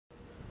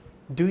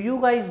Do you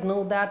guys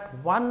know that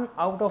 1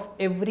 out of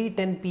every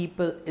 10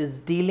 people is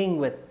dealing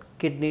with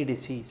kidney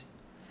disease?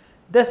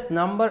 This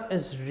number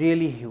is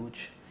really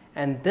huge,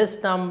 and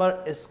this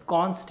number is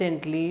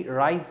constantly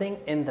rising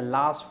in the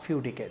last few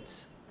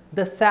decades.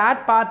 The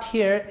sad part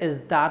here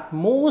is that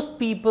most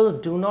people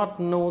do not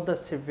know the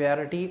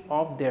severity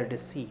of their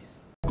disease.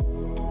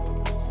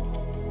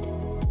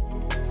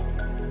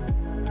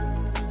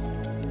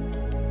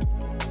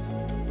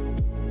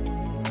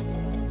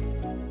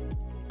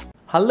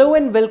 Hello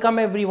and welcome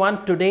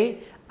everyone. Today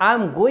I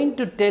am going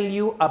to tell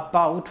you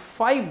about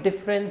 5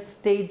 different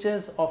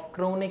stages of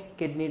chronic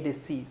kidney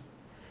disease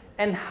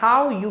and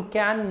how you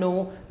can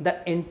know the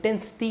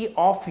intensity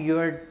of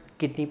your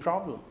kidney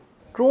problem.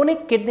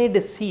 Chronic kidney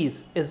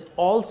disease is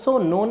also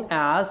known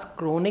as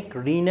chronic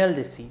renal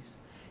disease.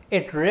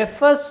 It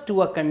refers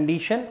to a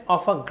condition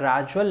of a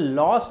gradual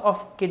loss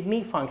of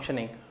kidney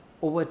functioning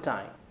over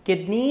time.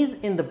 Kidneys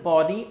in the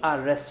body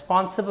are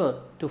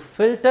responsible to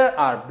filter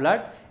our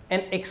blood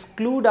and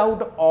exclude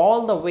out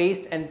all the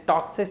waste and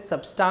toxic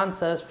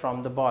substances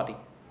from the body.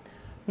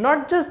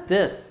 Not just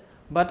this,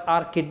 but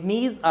our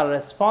kidneys are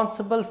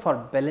responsible for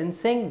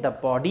balancing the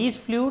body's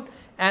fluid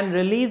and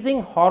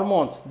releasing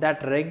hormones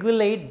that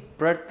regulate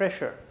blood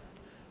pressure.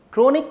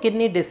 Chronic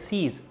kidney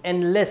disease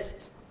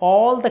enlists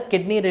all the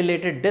kidney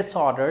related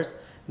disorders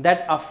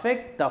that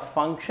affect the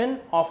function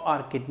of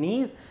our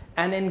kidneys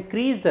and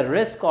increase the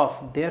risk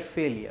of their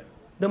failure.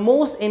 The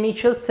most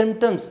initial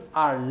symptoms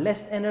are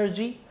less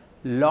energy,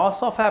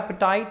 loss of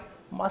appetite,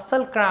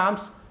 muscle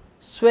cramps,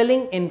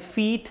 swelling in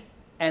feet,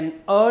 and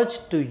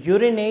urge to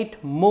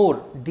urinate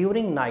more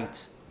during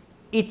nights,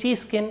 itchy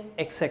skin,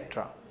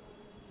 etc.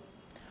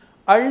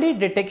 Early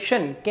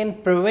detection can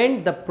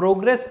prevent the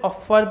progress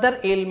of further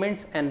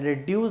ailments and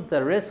reduce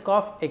the risk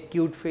of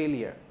acute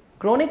failure.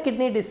 Chronic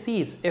kidney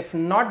disease, if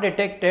not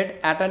detected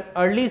at an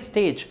early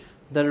stage,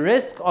 the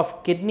risk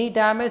of kidney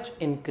damage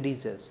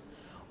increases.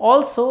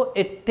 Also,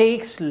 it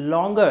takes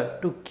longer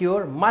to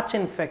cure much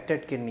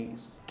infected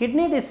kidneys.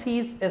 Kidney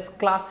disease is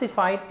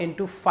classified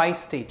into 5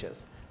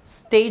 stages.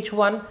 Stage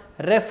 1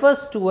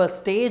 refers to a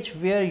stage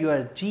where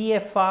your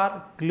GFR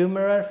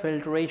glomerular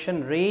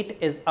filtration rate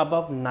is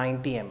above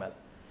 90 ml.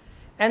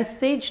 And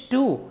stage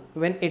 2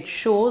 when it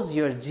shows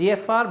your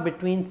GFR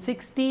between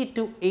 60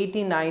 to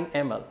 89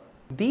 ml.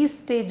 These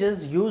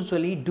stages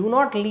usually do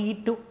not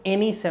lead to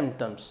any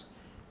symptoms.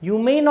 You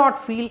may not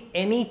feel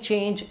any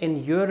change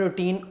in your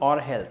routine or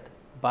health,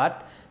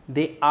 but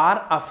they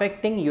are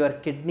affecting your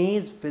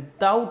kidneys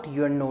without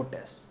your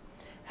notice.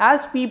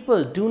 As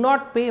people do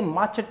not pay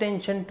much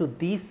attention to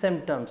these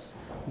symptoms,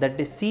 the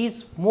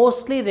disease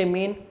mostly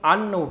remain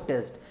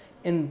unnoticed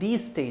in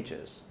these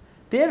stages.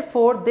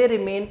 Therefore, they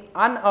remain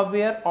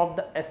unaware of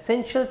the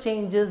essential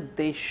changes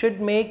they should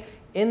make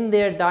in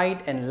their diet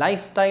and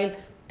lifestyle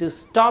to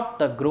stop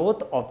the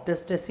growth of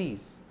this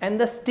disease. And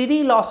the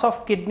steady loss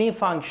of kidney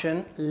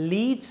function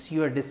leads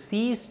your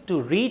disease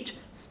to reach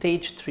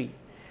stage 3.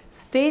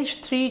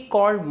 Stage 3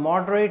 called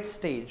moderate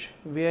stage,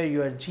 where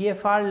your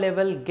GFR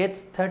level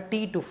gets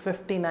 30 to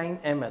 59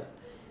 ml.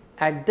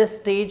 At this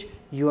stage,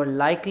 you are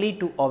likely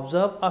to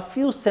observe a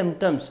few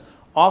symptoms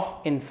of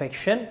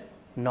infection,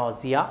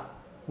 nausea,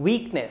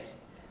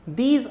 weakness.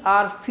 These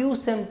are few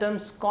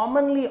symptoms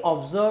commonly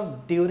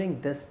observed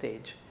during this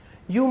stage.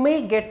 You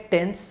may get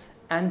tense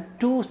and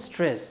too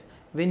stressed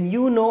when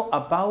you know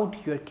about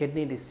your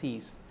kidney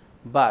disease,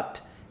 but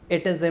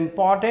it is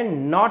important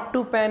not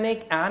to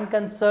panic and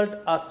consult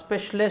a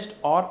specialist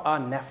or a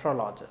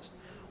nephrologist.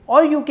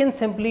 Or you can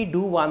simply do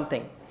one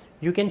thing.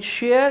 You can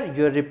share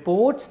your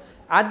reports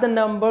at the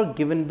number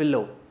given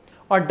below,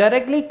 or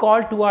directly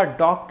call to our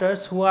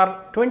doctors who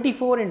are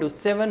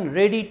 24/7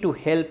 ready to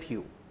help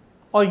you.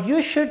 Or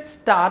you should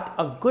start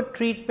a good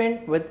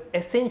treatment with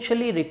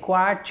essentially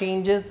required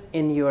changes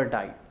in your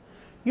diet.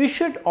 You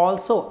should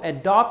also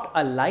adopt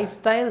a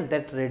lifestyle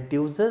that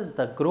reduces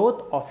the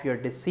growth of your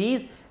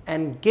disease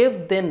and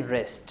give them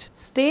rest.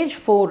 Stage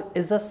 4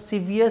 is a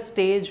severe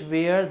stage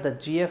where the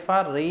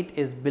GFR rate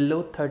is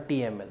below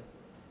 30 ml.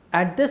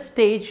 At this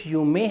stage,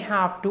 you may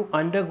have to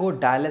undergo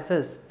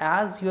dialysis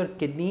as your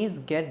kidneys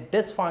get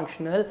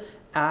dysfunctional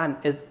and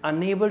is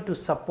unable to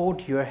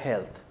support your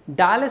health.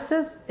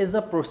 Dialysis is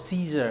a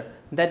procedure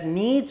that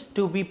needs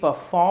to be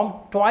performed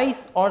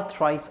twice or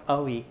thrice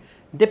a week,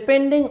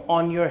 depending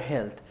on your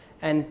health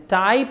and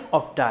type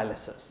of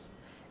dialysis.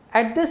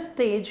 At this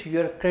stage,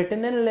 your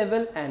creatinine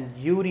level and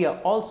urea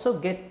also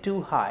get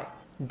too high.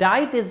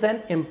 Diet is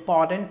an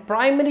important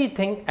primary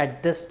thing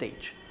at this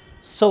stage.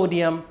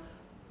 Sodium,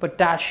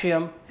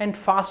 potassium, and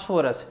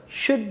phosphorus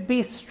should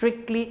be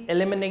strictly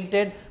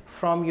eliminated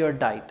from your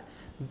diet.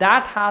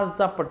 That has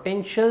the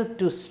potential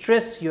to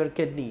stress your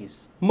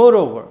kidneys.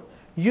 Moreover,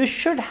 you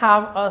should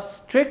have a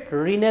strict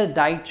renal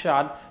diet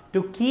chart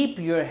to keep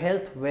your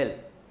health well.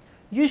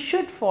 You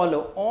should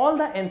follow all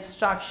the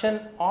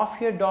instructions of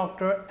your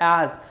doctor,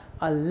 as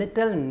a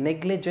little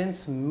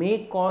negligence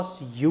may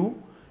cost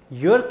you,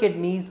 your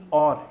kidneys,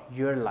 or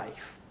your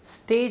life.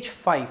 Stage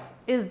 5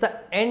 is the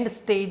end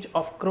stage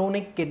of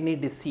chronic kidney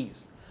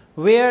disease,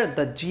 where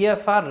the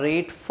GFR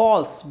rate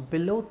falls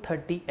below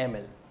 30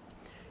 ml.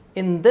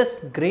 In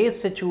this grave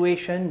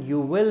situation, you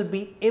will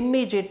be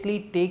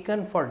immediately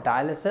taken for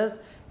dialysis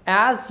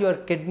as your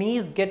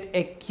kidneys get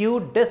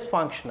acute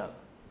dysfunctional.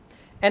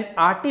 An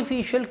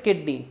artificial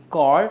kidney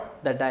called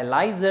the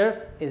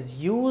dialyzer is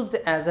used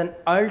as an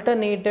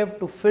alternative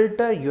to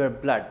filter your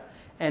blood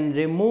and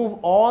remove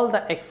all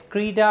the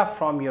excreta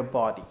from your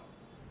body.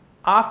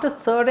 After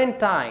certain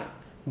time,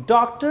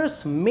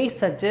 doctors may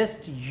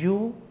suggest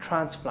you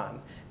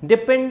transplant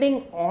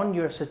depending on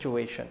your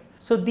situation.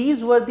 So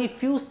these were the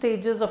few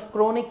stages of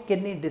chronic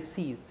kidney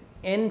disease.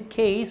 In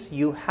case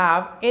you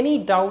have any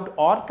doubt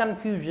or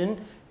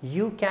confusion,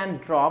 you can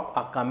drop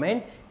a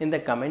comment in the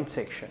comment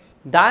section.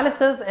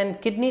 Dialysis and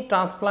kidney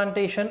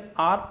transplantation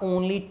are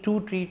only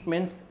two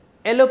treatments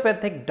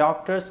allopathic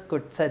doctors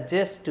could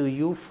suggest to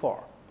you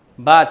for.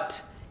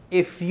 But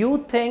if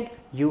you think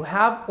you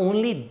have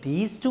only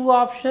these two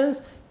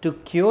options to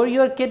cure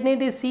your kidney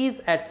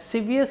disease at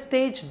severe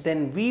stage,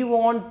 then we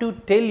want to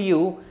tell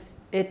you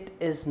it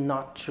is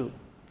not true.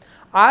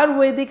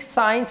 Ayurvedic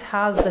science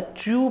has the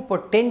true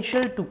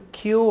potential to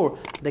cure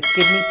the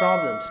kidney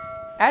problems.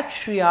 At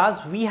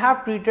SRIAAS, we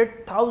have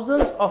treated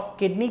thousands of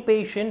kidney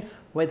patients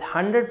with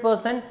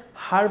 100%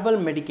 herbal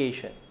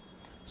medication.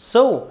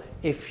 So,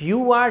 if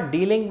you are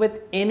dealing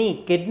with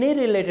any kidney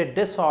related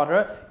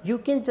disorder, you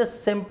can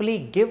just simply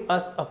give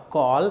us a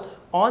call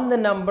on the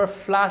number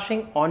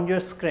flashing on your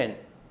screen.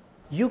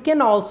 You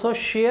can also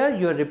share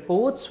your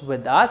reports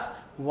with us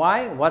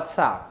via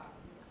WhatsApp.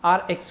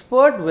 Our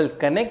expert will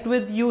connect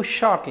with you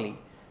shortly.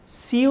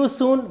 See you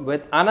soon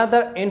with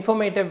another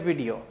informative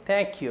video.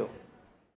 Thank you.